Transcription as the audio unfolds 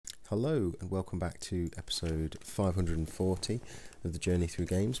Hello and welcome back to episode 540 of the Journey Through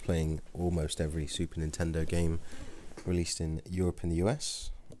Games, playing almost every Super Nintendo game released in Europe and the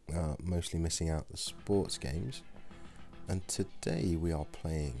US, mostly missing out the sports games. And today we are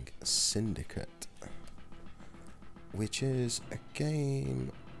playing Syndicate, which is a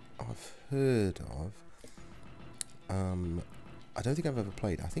game I've heard of. I don't think I've ever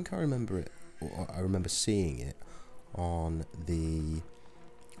played. I think I remember it, or I remember seeing it on the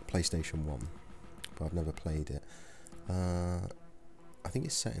PlayStation 1, but I've never played it. I think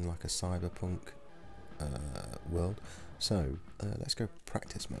it's set in like a cyberpunk world, so let's go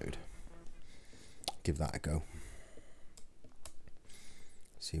practice mode, give that a go,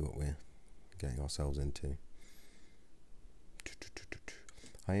 see what we're getting ourselves into.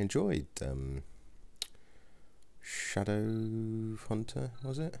 I enjoyed Shadow Hunter,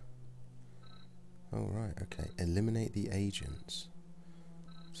 was it? Oh right, okay. Eliminate the agents.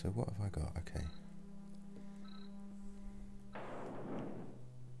 So what have I got? Okay.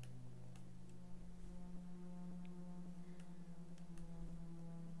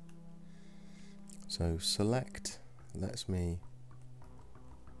 So select lets me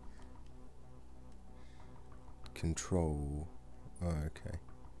control. Oh, okay.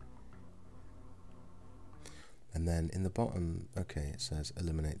 And then in the bottom, okay, it says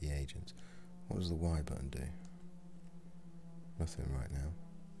eliminate the agents. What does the Y button do? Nothing right now.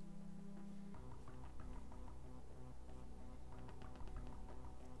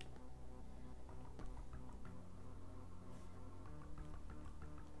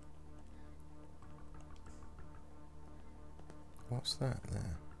 What's that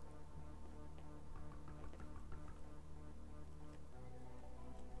there?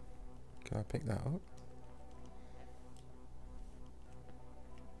 Can I pick that up?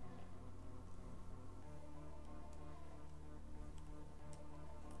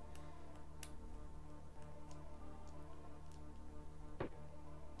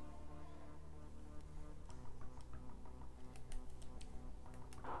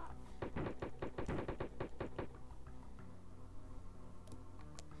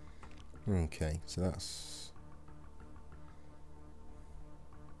 Okay, so that's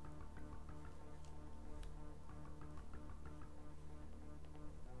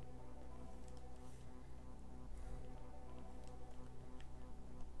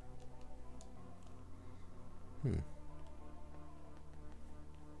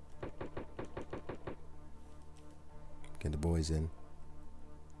get the boys in.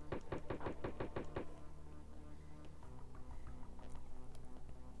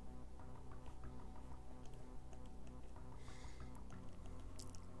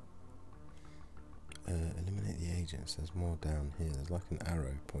 Eliminate the agents. There's more down here. There's like an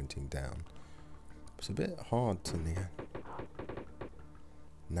arrow pointing down. It's a bit hard to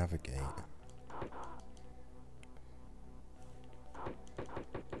navigate.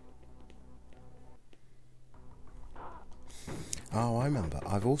 Oh, I remember.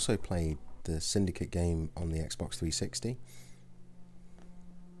 I've also played the Syndicate game on the Xbox 360.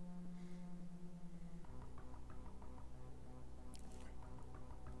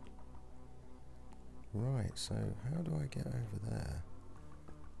 Right, so how do I get over there?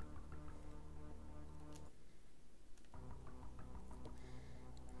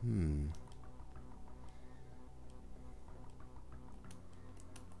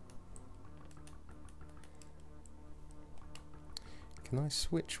 Can I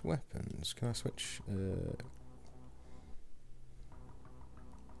switch weapons? Can I switch... No,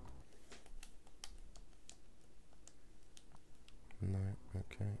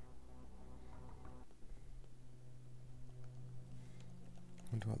 okay.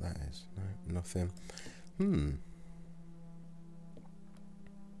 Wonder what that is. No, nothing.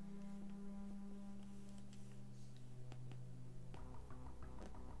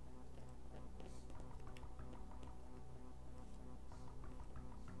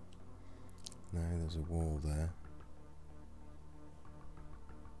 No, there's a wall there.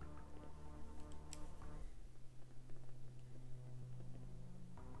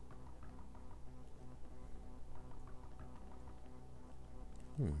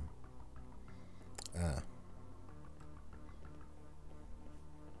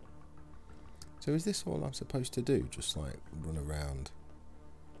 So is this all I'm supposed to do? Just like run around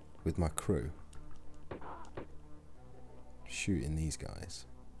with my crew, shooting these guys?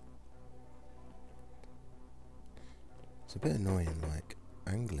 It's a bit annoying, like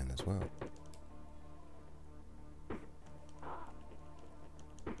angling as well.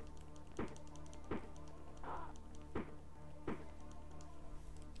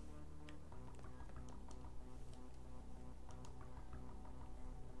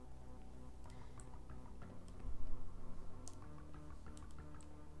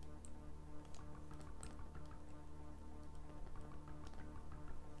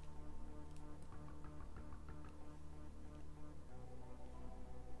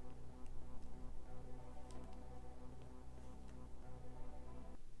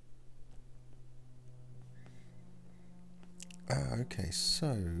 Okay,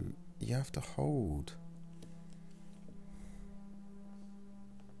 so you have to hold.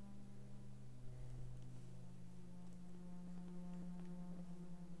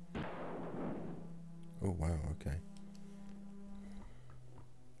 Oh wow, okay.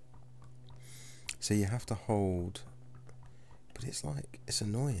 So you have to hold, but it's like, it's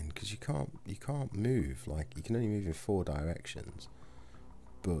annoying because you can't move. Like, you can only move in 4 directions,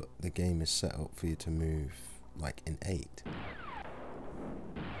 but the game is set up for you to move like in 8.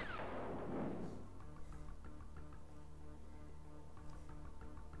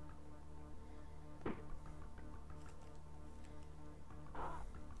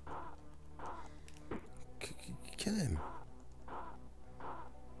 Kill him.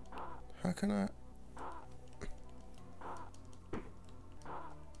 How can I?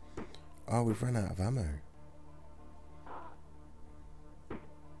 Oh, we've run out of ammo.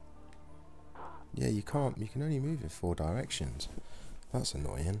 Yeah, you can't. You can only move in 4 directions. That's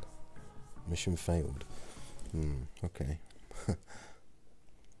annoying. Mission failed. Okay.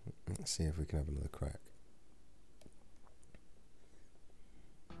 Let's see if we can have another crack.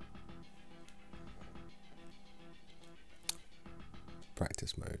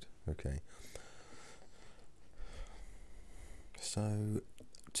 Practice mode. Okay.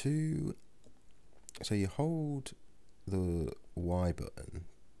 So you hold the Y button.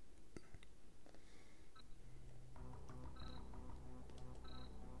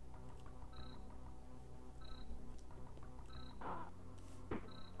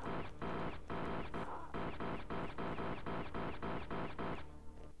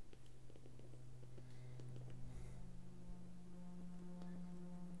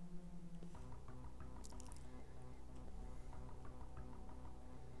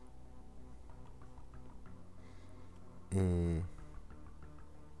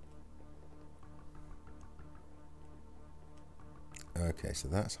 Okay, so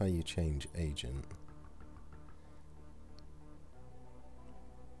that's how you change agent.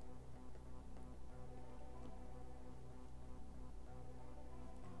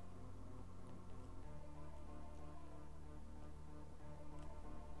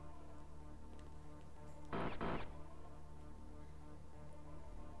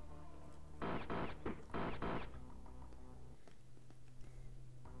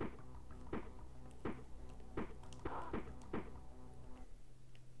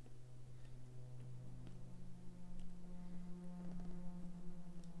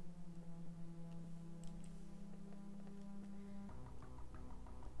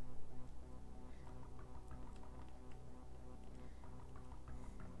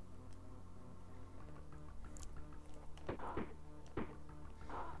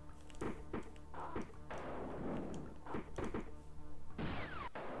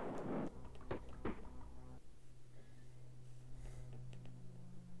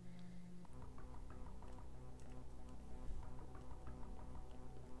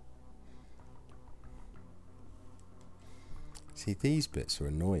 See, these bits are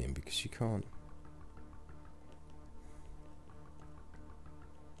annoying because you can't.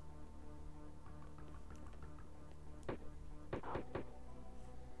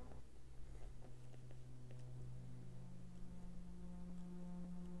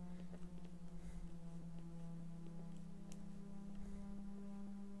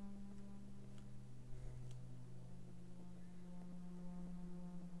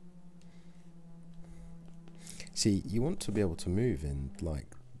 See, you want to be able to move in, like,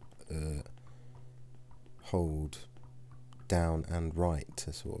 hold down and right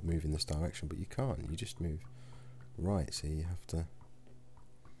to sort of move in this direction, but you can't. You just move right, so you have to.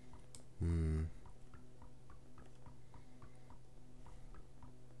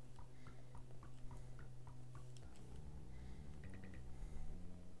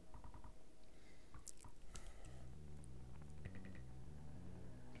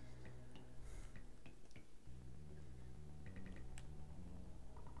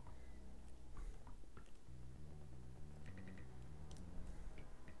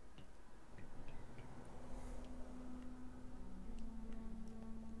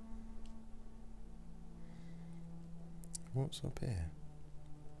 What's up here?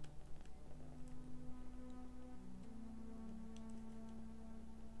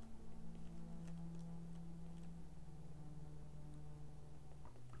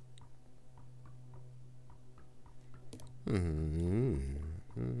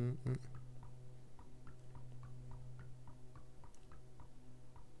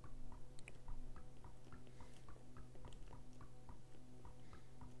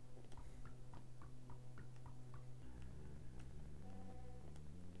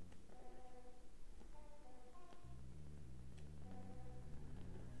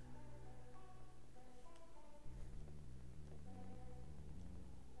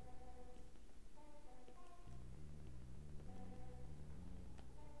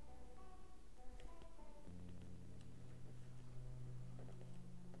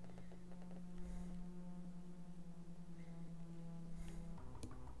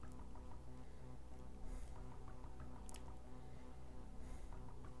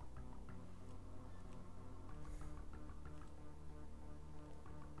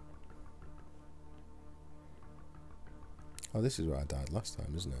 Oh, this is where I died last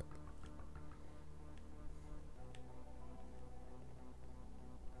time, isn't it?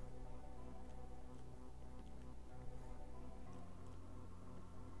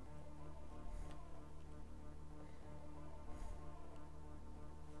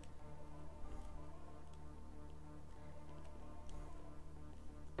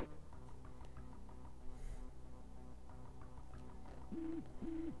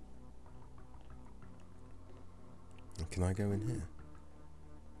 Can I go in here?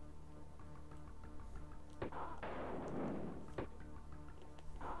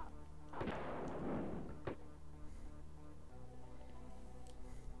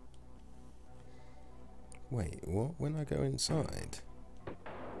 Wait, what? When I go inside?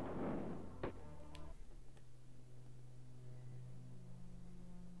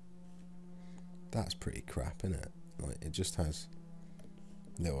 That's pretty crap, isn't it? Like, it just has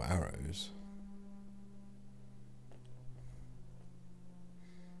little arrows.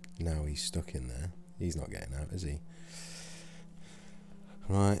 Now he's stuck in there. He's not getting out, is he?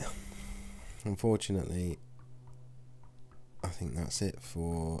 Right. Unfortunately, I think that's it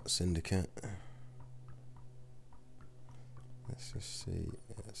for Syndicate. Let's just see.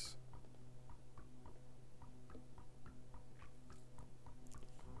 Yes.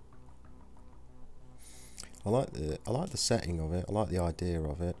 I like the setting of it. I like the idea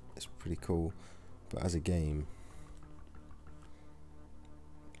of it. It's pretty cool. But as a game,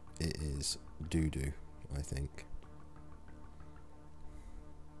 it is doo-doo, I think.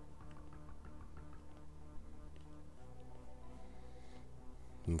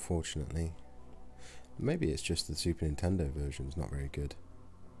 Unfortunately. Maybe it's just the Super Nintendo version's not very good.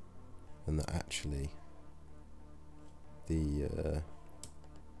 And that actually the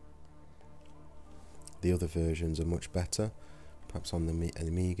other versions are much better. Perhaps on the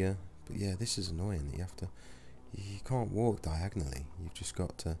Amiga. But yeah, this is annoying that you can't walk diagonally. You've just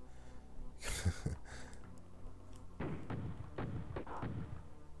got to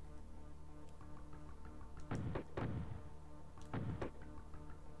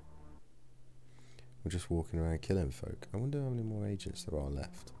we're just walking around killing folk. I wonder how many more agents there are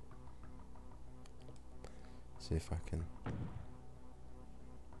left. See if I can.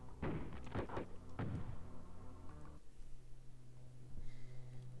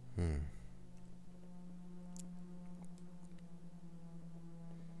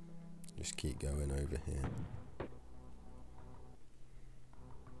 Just keep going over here.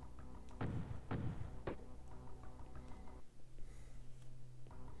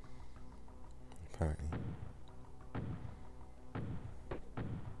 Apparently.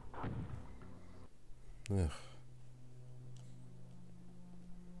 Ugh.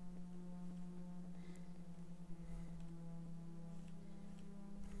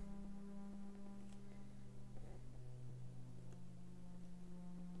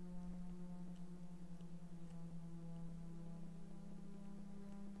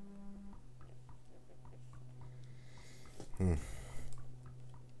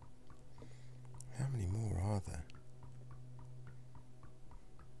 How many more are there?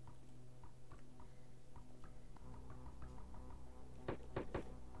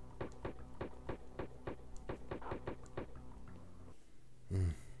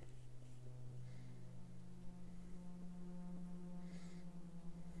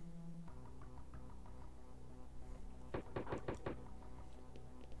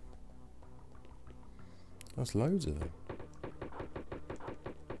 That's loads of them.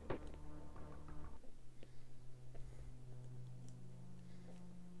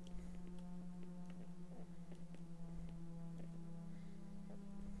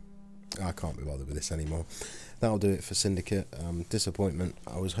 I can't be bothered with this anymore. That'll do it for Syndicate. Disappointment.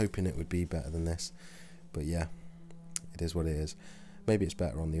 I was hoping it would be better than this. But yeah, it is what it is. Maybe it's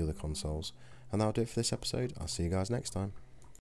better on the other consoles. And that'll do it for this episode. I'll see you guys next time.